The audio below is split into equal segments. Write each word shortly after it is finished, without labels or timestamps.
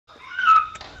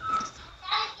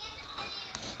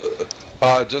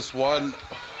Just one.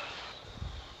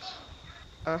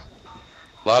 Uh.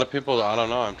 A lot of people, I don't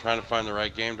know. I'm trying to find the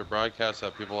right game to broadcast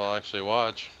that people will actually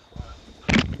watch.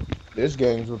 This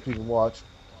game's what people watch.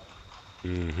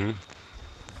 Mm-hmm.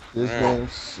 This game,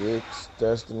 6,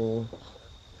 Destiny,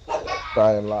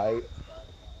 Dying Light,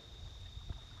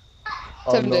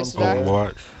 7 Unknown Days to Die.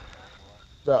 Player.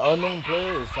 The Unknown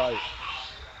Player is tight.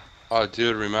 Oh,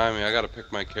 dude, remind me. I gotta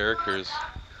pick my characters.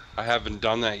 I haven't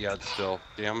done that yet still.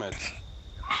 Damn it.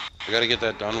 I gotta get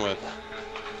that done with.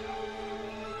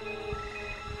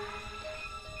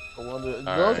 I wonder.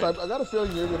 Right. I got a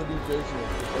feeling you're gonna be Jason. You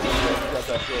got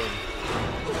that feeling.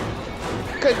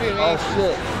 Could be me. Oh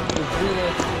shit!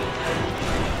 It's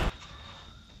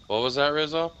What was that,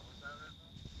 Rizzo?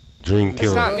 Dream Killer.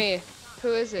 It's not me. Who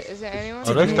is it? Is it anyone?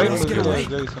 Oh, that's technically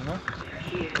Jason, huh?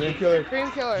 Dream Killer.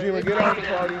 Dream Killer. Dreamer, get out the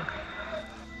party.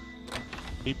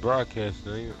 He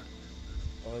broadcasting, ain't it?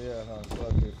 Oh yeah, huh?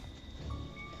 Fuck it.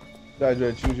 Guys,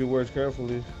 better choose your words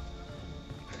carefully.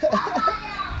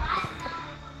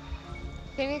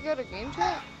 Can you go to game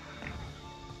chat?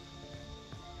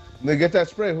 Then get that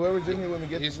spray. Whoever's in here with me,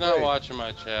 get He's the spray. not watching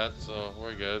my chat, so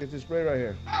we're good. Get the spray right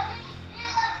here.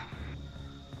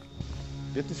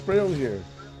 Get the spray over here.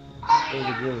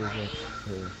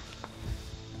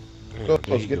 Go,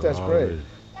 get that spray.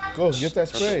 Go, get that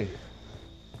spray.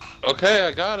 Okay,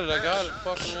 I got it.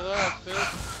 Fucking relax, dude.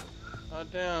 God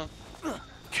damn.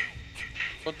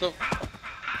 What the?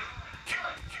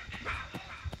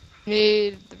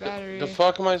 Need the battery. The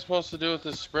fuck am I supposed to do with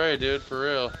this spray, dude? For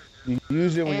real. You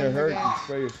use it when you're And hurt. gas. You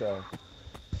spray yourself.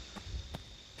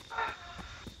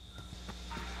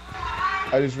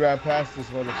 I just ran past this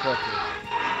motherfucker.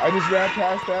 I just ran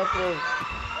past that fool.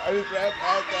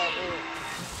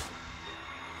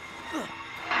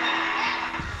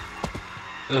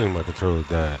 I think my controller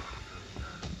died.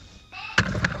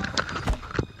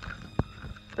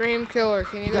 Dream Killer.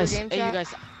 Can you go to game chat?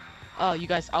 You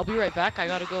guys, I'll be right back. I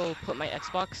gotta go put my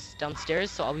Xbox downstairs,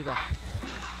 so I'll be back.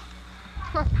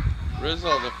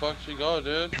 Rizzo, the fuck she go,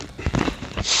 dude?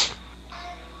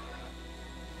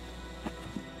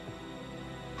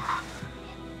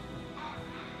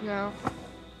 No.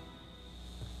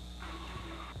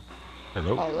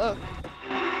 Hello? Oh, look.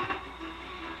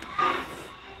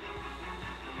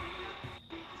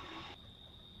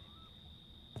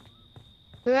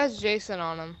 Who has Jason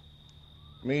on him?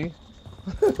 Me?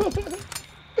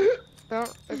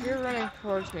 Don't. If you're running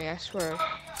towards me, I swear.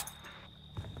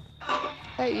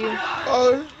 That you.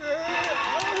 Oh shit!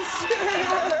 Oh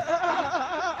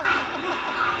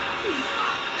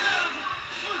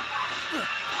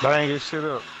shit! Bang this shit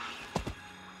up.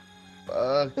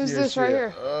 Fuck Who's your this right shit. here?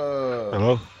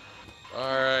 Hello?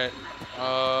 Alright.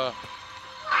 Oh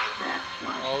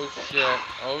shit.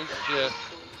 Oh shit.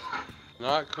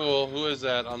 Not cool. Who is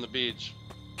that on the beach?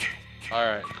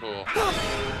 Alright, cool.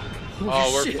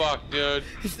 Oh, we're fucked, dude.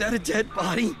 Is that a dead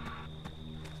body?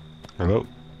 Hello?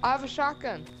 I have a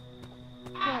shotgun.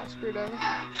 Yeah, screwed over.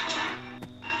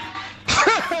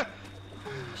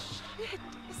 Shit,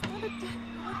 is that a dead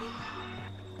body?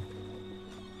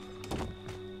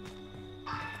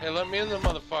 Hey, let me in the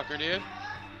motherfucker, dude.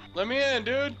 Let me in,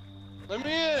 dude. Let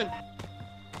me in.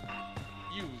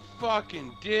 You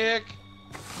fucking dick.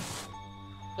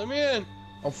 Let me in.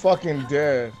 I'm fucking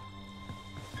dead.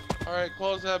 Alright,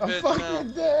 close that I'm bitch fucking now.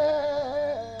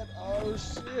 dead. Oh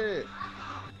shit.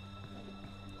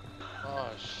 Oh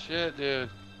shit, dude.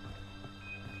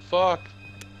 Fuck.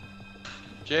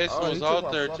 Jason Oh, he was took out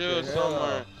my there fucking too, head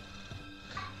somewhere.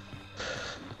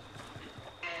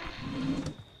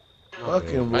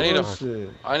 Fucking bullshit.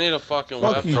 I need a fucking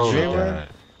Fuck you, weapon. Dreamer.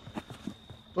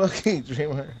 Fucking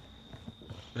Dreamer.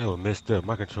 That was messed up.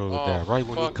 My controller Oh, died right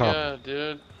when he fuck caught yeah, me.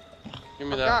 dude. Give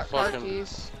me I've that got car fucking...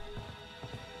 keys.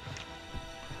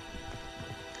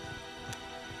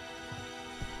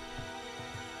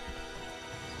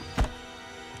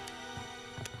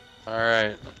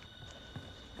 Alright.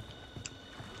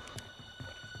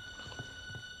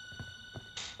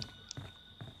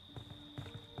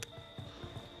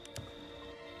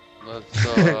 Let's,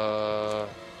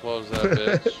 close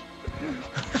that bitch.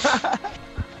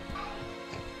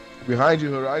 Behind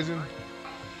you, Horizon.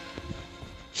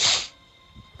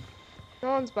 No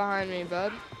one's behind me,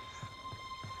 bud.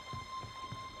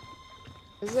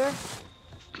 Is there?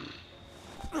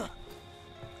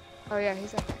 Oh yeah,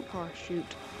 he's at that car. Shoot.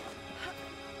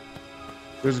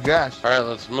 There's gas. Alright,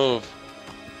 let's move.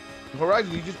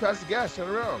 Horizon, you just passed the gas. Turn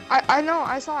around. I know.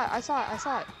 I saw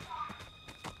it.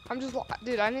 I'm just,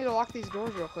 dude. I need to lock these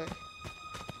doors real quick.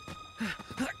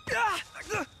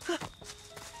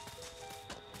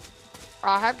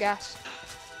 I have gas.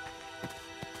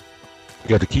 You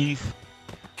got the keys?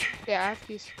 Yeah, I have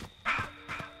keys.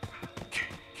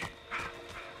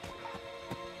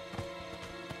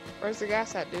 Where's the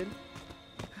gas at, dude?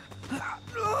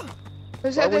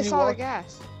 Who said they saw the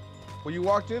gas? When you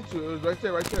walked into it, it was right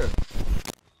there, right there.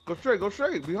 Go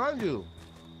straight, behind you.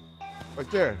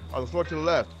 Right there, on the floor to the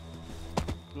left. To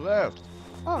the left.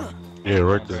 Oh. Yeah,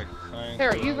 right there.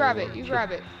 Here, you grab it, you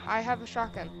grab it. I have a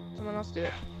shotgun. Someone else do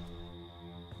it.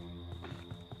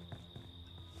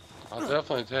 I'll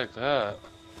definitely take that.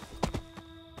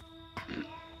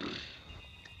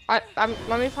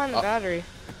 Let me find the battery.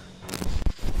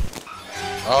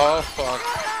 Oh, fuck.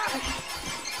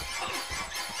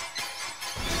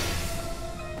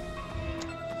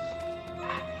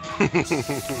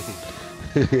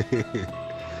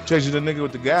 Chasing the nigga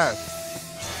with the gas.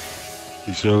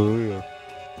 He sure will.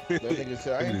 That nigga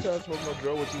said, I ain't trying to smoke no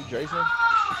drill with you, Jason.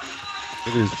 Look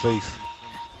at his face.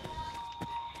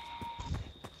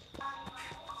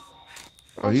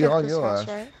 Oh, he on your ass.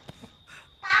 Right?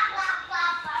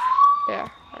 Yeah,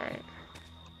 alright.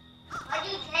 What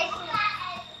you Jason?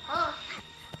 Huh?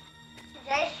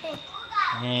 Jason?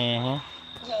 Mm-hmm.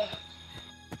 Yeah.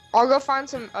 I'll go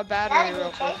find a battery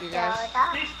real quick, you guys.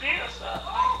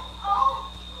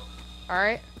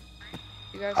 Alright?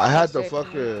 You guys I had stay the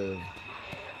fucking...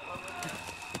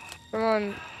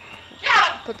 Someone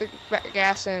put the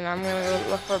gas in. I'm gonna go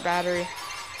look for a battery.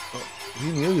 Oh,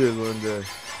 he knew you were going there.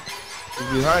 He's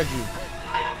behind you.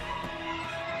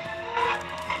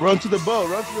 Run to the boat,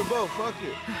 fuck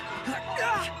it.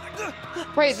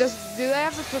 Wait, do they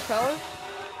have the propeller?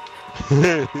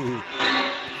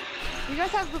 You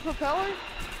guys have the propeller?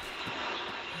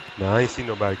 Nah, I ain't seen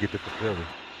nobody get the propeller.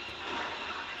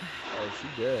 Oh, she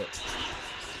dead.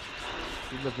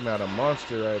 She's looking at a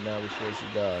monster right now before she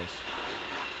dies.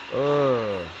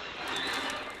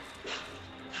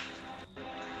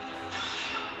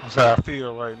 That's how I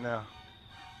feel right now.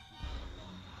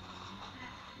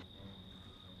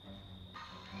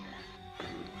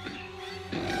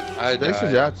 I They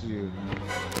should died. after you.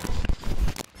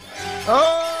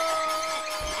 Oh!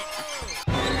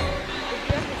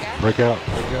 Break out.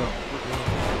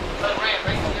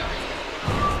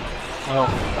 Oh,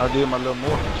 I did my little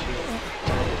morphing shit.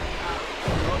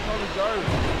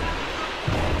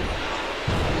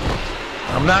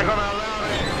 I'm not gonna allow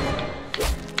that.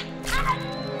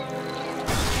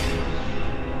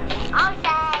 I'm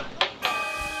sad.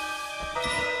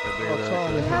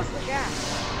 Who has the gas?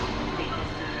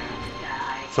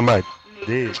 Somebody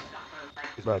dead.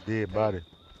 It's my dead body.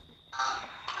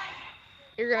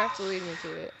 You're gonna have to lead me to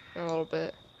it in a little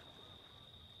bit.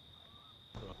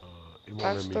 It won't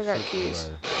I've let me still got shoot keys.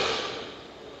 somebody.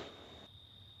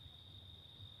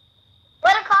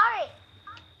 What a car is?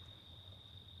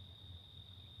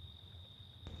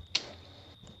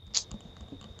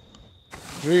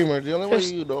 Dreamer, the only way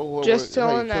you know what just how you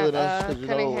telling killing that, us 'cause you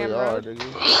know where we Cunningham are, Road.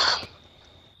 nigga.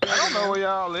 I don't know where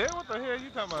y'all live. What the hell you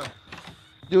talking about?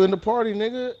 You in the party,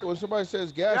 nigga. When somebody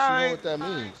says gas, Yeah, you know I what that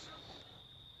means.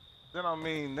 That don't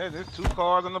mean there's 2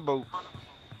 cars in the boat.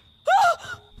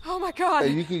 Oh my God. Hey,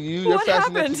 you're What fast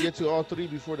enough happened? to get to all 3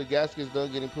 before the gas gets done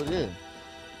getting put in.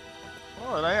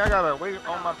 Oh, I gotta wait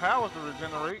on my powers to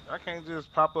regenerate. I can't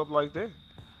just pop up like that.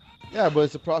 Yeah, but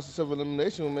it's a process of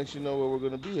elimination that makes you know where we're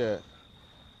gonna be at.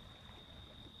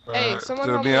 Hey, someone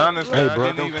to help be me. honest, Hey, I bro,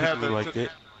 didn't don't even kick have me to. like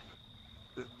that.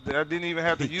 I didn't even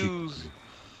have to use.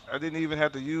 I didn't even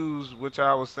have to use what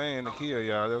y'all was saying to kill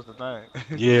y'all. That's the thing.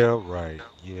 Yeah, right.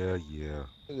 Yeah.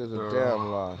 It's a damn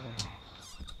lie.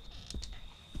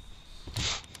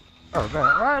 Oh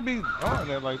damn! Why I be doing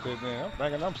that like that? Then I'm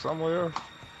thinking I'm somewhere else.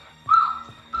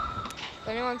 Does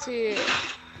anyone see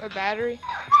a battery?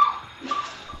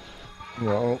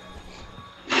 No.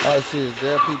 All I see is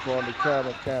dead people on the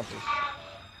campus.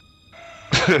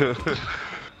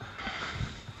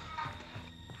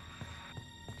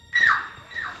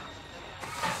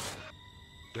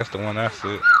 That's the one I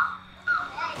said.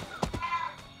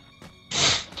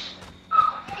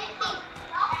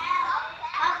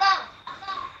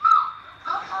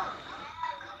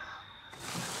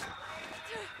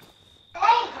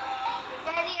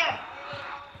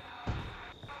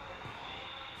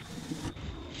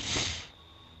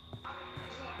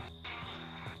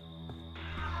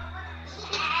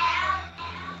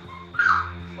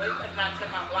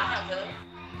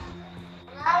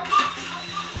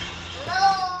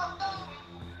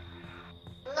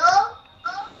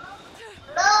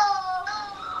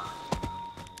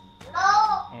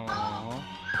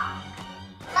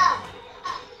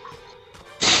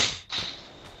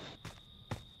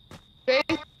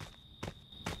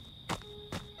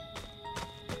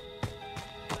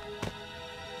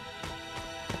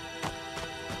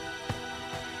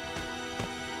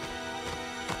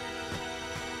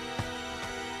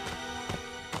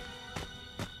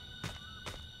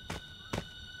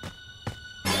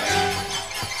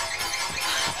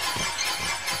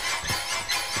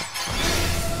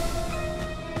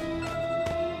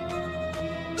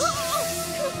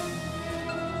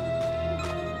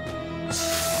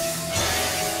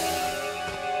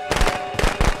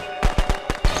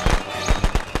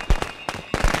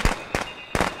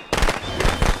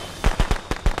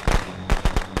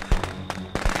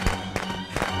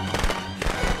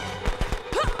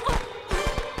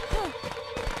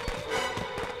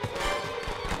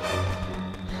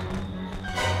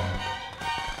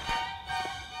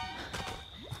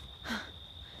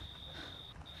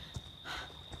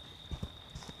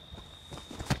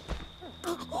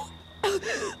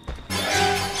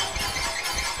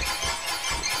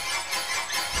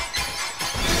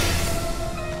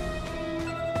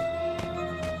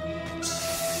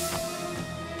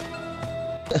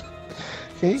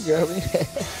 Can you grab me?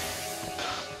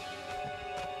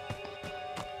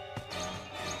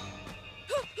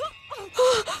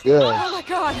 Yeah. Oh my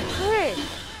god. Hey.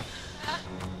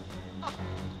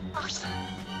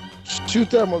 Shoot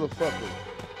that motherfucker.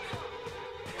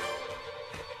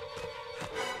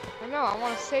 I know, I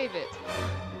want to save it.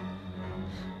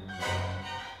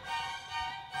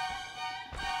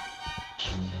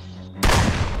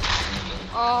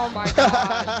 Oh my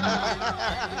god.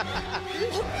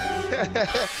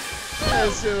 That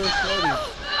shit was funny.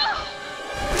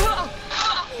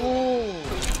 Ooh.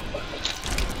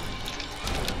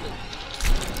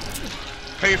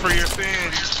 Pay for your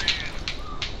sins.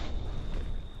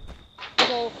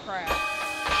 Bull crap.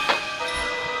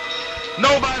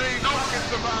 Nobody fucking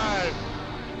survived.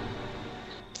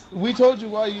 We told you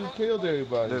why you killed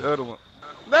everybody. The other one.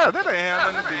 No, that ain't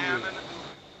have nothing to do with it.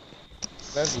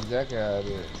 That's exactly how it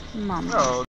is. Mama. No.